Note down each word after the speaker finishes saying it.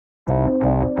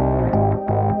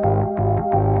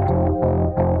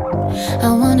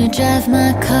wanna drive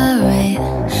my car right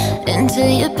into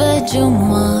your bedroom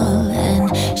wall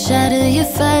and shatter your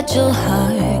fragile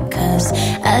heart, 'cause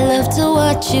I love to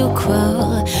watch you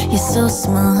crawl. You're so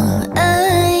small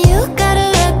and you got a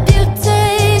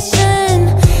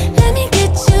reputation. Let me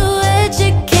get you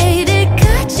educated.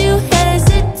 Got you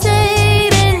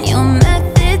hesitating. Your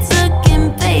methods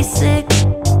looking basic.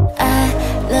 I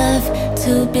love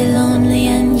to be lonely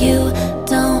and you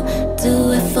don't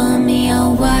do it for me.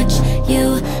 I'll watch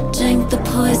you drink the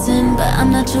poison, but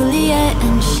I'm not Juliet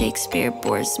and Shakespeare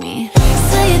bores me.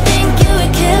 So you think you're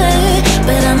a killer,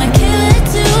 but I'm a killer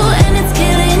too.